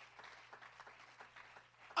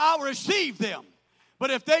 I'll receive them.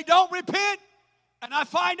 But if they don't repent, and I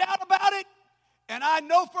find out about it, and I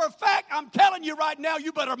know for a fact, I'm telling you right now,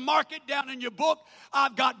 you better mark it down in your book.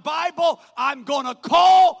 I've got Bible. I'm going to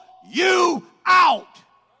call you out.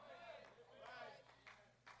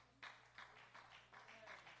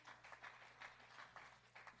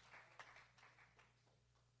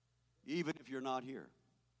 Even if you're not here.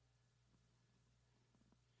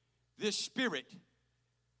 This spirit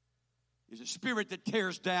is a spirit that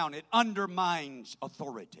tears down. It undermines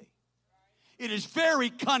authority. It is very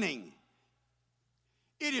cunning.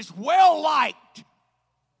 It is well-liked,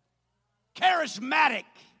 charismatic.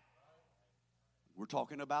 We're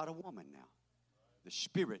talking about a woman now. The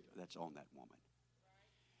spirit that's on that woman.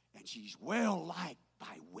 And she's well-liked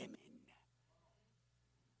by women.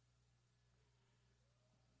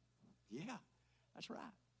 Yeah, that's right.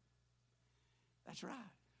 That's right.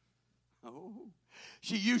 Oh,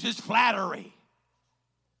 she uses flattery.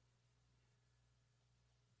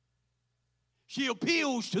 She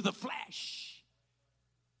appeals to the flesh.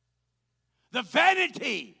 The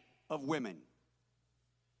vanity of women.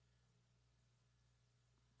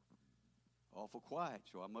 Awful quiet,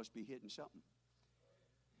 so I must be hitting something.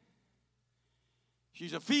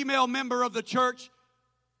 She's a female member of the church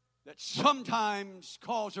that sometimes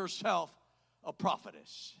calls herself a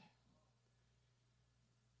prophetess.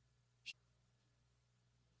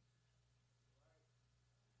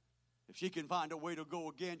 If she can find a way to go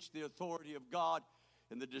against the authority of God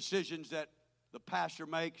and the decisions that the pastor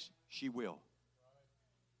makes, she will.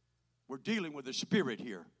 We're dealing with a spirit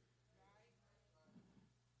here.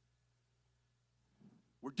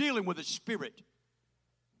 We're dealing with a spirit.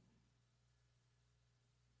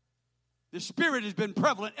 The spirit has been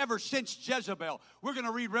prevalent ever since Jezebel. We're going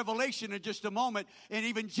to read Revelation in just a moment, and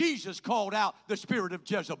even Jesus called out the spirit of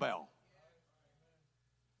Jezebel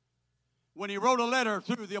when he wrote a letter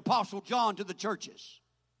through the Apostle John to the churches.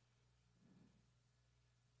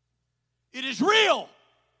 It is real.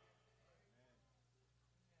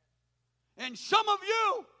 And some of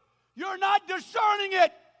you, you're not discerning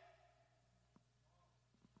it.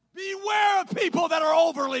 Beware of people that are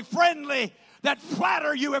overly friendly, that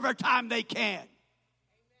flatter you every time they can.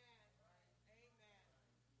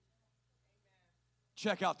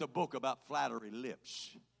 Check out the book about flattery lips.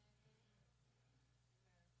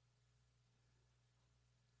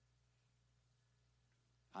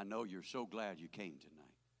 I know you're so glad you came tonight.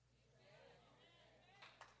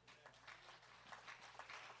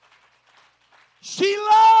 She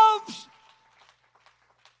loves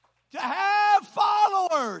to have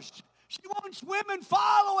followers. She wants women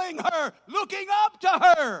following her, looking up to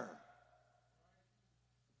her.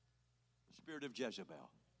 The spirit of Jezebel.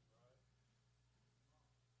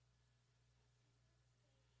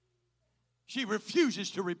 She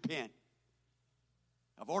refuses to repent.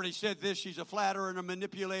 I've already said this. She's a flatterer and a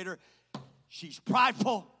manipulator. She's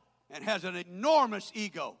prideful and has an enormous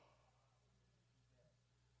ego.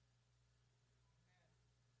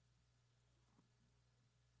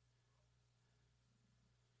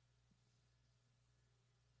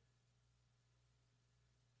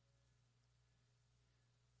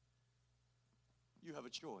 You have a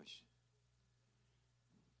choice.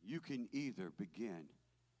 You can either begin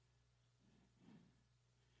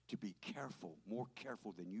to be careful, more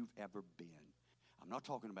careful than you've ever been. I'm not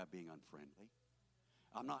talking about being unfriendly.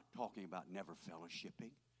 I'm not talking about never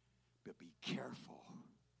fellowshipping, but be careful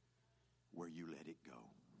where you let it go.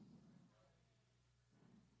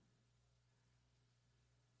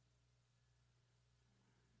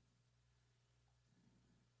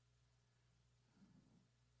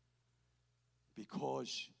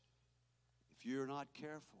 Because if you're not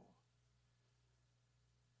careful,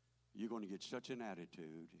 you're going to get such an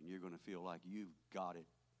attitude and you're going to feel like you've got it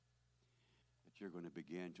that you're going to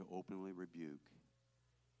begin to openly rebuke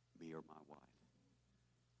me or my wife.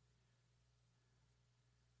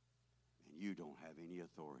 And you don't have any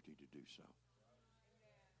authority to do so.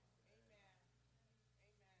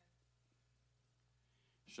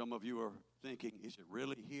 Some of you are thinking, is it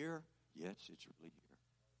really here? Yes, it's really here.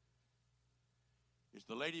 Is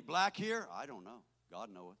the lady black here? I don't know. God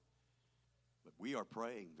knoweth. But we are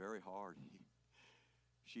praying very hard.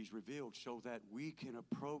 She's revealed so that we can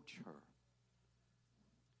approach her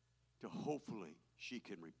to hopefully she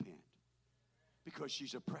can repent. Because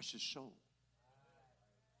she's a precious soul.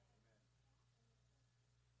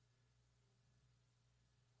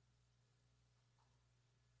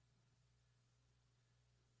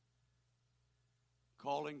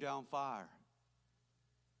 Calling down fire.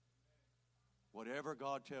 Whatever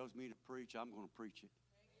God tells me to preach, I'm going to preach it.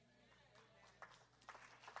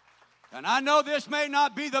 And I know this may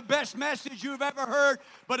not be the best message you've ever heard,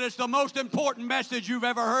 but it's the most important message you've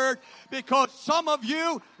ever heard because some of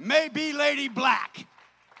you may be Lady Black.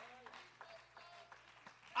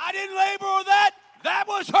 I didn't label her that. That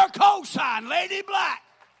was her cosign, Lady Black.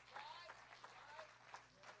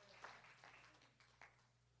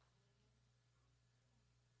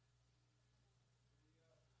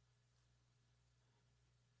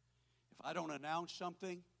 I don't announce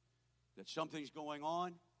something, that something's going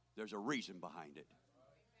on, there's a reason behind it.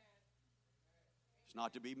 It's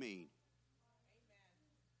not to be mean.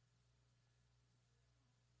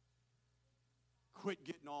 Quit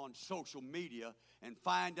getting on social media and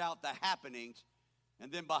find out the happenings,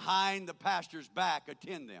 and then behind the pastor's back,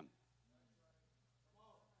 attend them.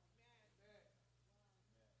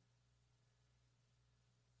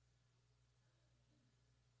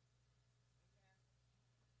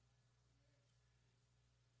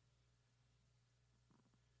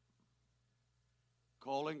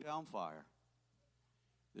 Calling down fire,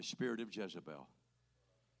 the spirit of Jezebel.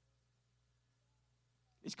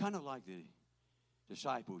 It's kind of like the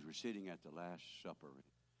disciples were sitting at the Last Supper.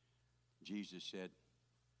 Jesus said,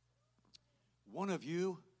 one of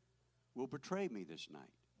you will betray me this night.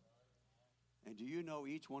 And do you know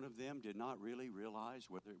each one of them did not really realize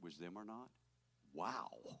whether it was them or not? Wow.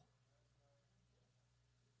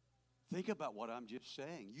 Think about what I'm just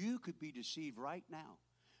saying. You could be deceived right now,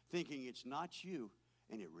 thinking it's not you,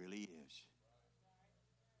 and it really is.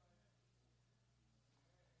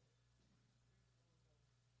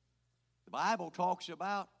 The Bible talks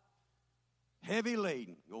about heavy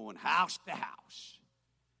laden, going house to house.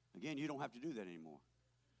 Again, you don't have to do that anymore.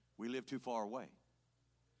 We live too far away.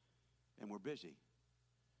 And we're busy.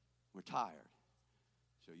 We're tired.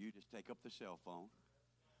 So you just take up the cell phone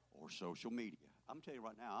or social media. I'm telling you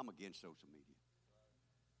right now, I'm against social media.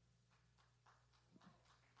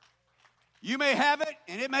 You may have it,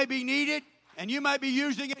 and it may be needed, and you may be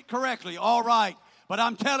using it correctly. All right. But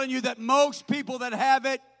I'm telling you that most people that have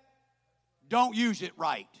it don't use it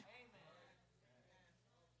right.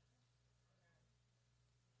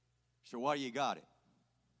 So why you got it?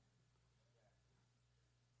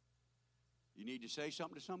 You need to say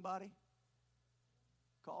something to somebody?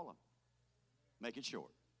 Call them. Make it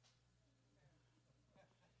short.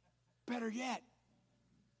 Better yet,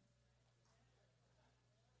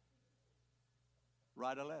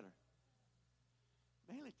 write a letter.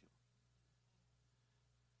 Mail it to them.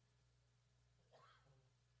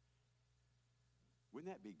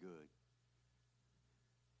 Wouldn't that be good?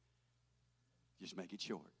 Just make it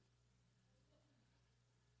short.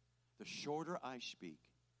 The shorter I speak,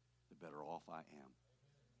 the better off I am.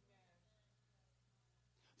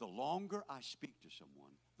 The longer I speak to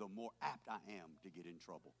someone, the more apt I am to get in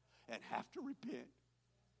trouble and have to repent.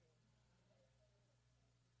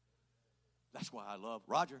 That's why I love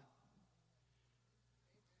Roger.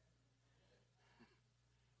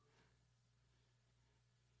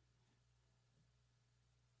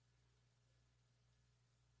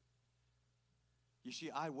 You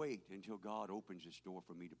see, I wait until God opens this door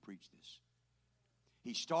for me to preach this.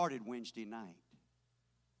 He started Wednesday night,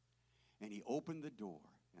 and he opened the door,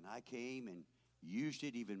 and I came and used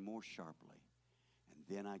it even more sharply. And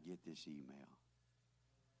then I get this email.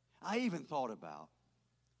 I even thought about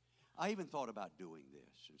doing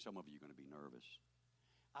this, and some of you are going to be nervous.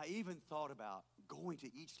 I even thought about going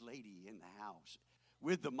to each lady in the house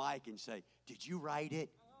with the mic and say, "Did you write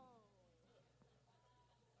it?"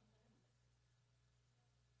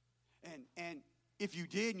 And if you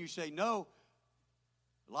did and you say no,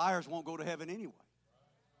 liars won't go to heaven anyway.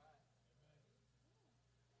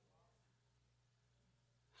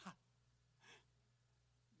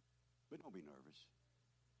 But don't be nervous.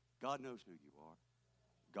 God knows who you are.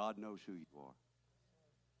 God knows who you are.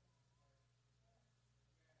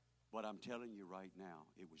 But I'm telling you right now,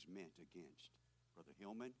 it was meant against Brother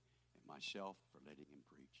Hillman and myself for letting him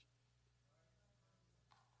preach.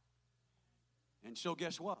 And so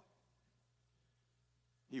guess what?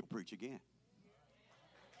 He'll preach again.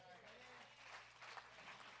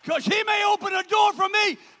 Because he may open a door for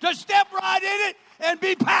me to step right in it and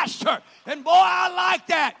be pastor. And boy, I like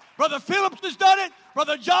that. Brother Phillips has done it.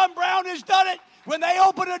 Brother John Brown has done it. When they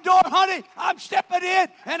open a door, honey, I'm stepping in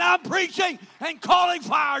and I'm preaching and calling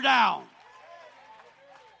fire down.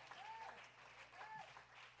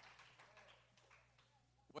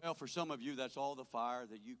 Well, for some of you, that's all the fire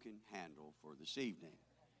that you can handle for this evening.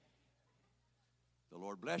 The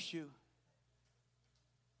Lord bless you.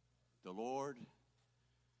 The Lord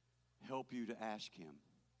help you to ask him,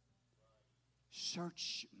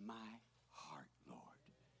 search my heart, Lord.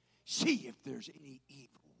 See if there's any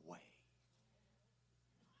evil way.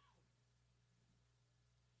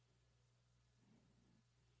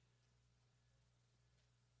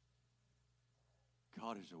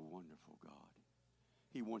 God is a wonderful God.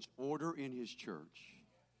 He wants order in his church.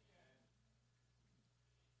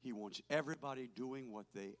 He wants everybody doing what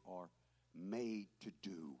they are made to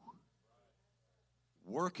do.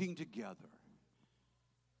 Working together.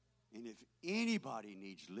 And if anybody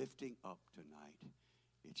needs lifting up tonight,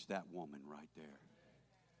 It's that woman right there.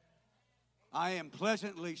 I am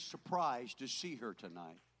pleasantly surprised to see her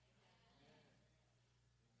tonight.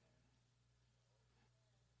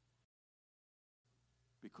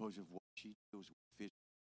 Because of what she deals with physically.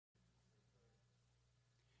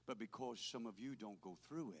 But because some of you don't go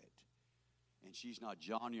through it, and she's not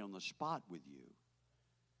Johnny on the spot with you,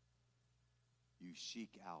 you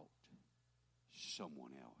seek out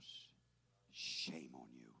someone else. Shame on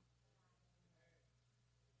you.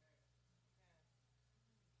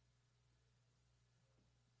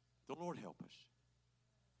 The Lord help us.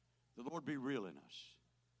 The Lord be real in us.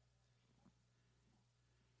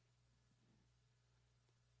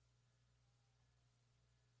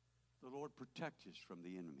 The Lord protect us from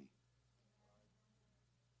the enemy.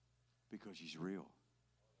 Because he's real.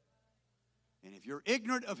 And if you're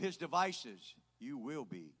ignorant of his devices, you will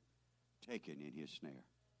be taken in his snare.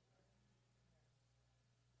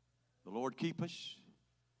 The Lord keep us.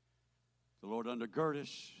 The Lord undergird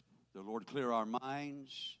us. The Lord clear our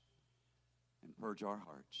minds and purge our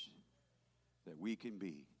hearts that we can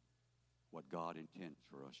be what God intends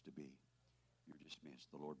for us to be. You're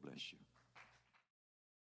dismissed. The Lord bless you.